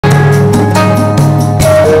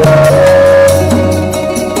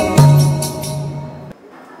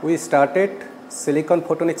We started silicon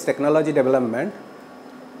photonics technology development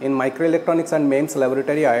in microelectronics and MEMS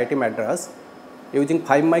laboratory IIT Madras using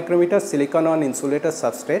 5 micrometer silicon on insulator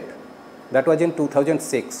substrate. That was in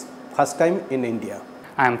 2006, first time in India.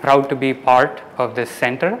 I am proud to be part of this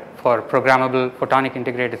Center for Programmable Photonic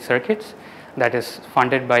Integrated Circuits that is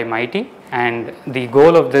funded by MIT, and the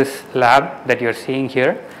goal of this lab that you are seeing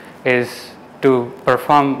here is to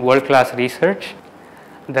perform world-class research.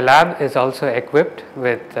 The lab is also equipped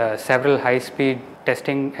with several high-speed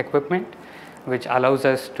testing equipment which allows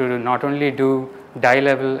us to not only do die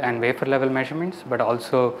level and wafer level measurements but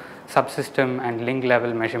also subsystem and link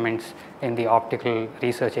level measurements in the optical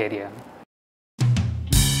research area.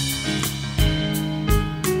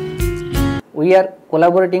 We are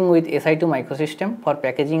collaborating with SI2 Microsystem for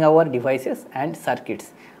packaging our devices and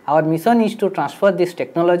circuits. Our mission is to transfer this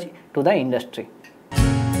technology to the industry.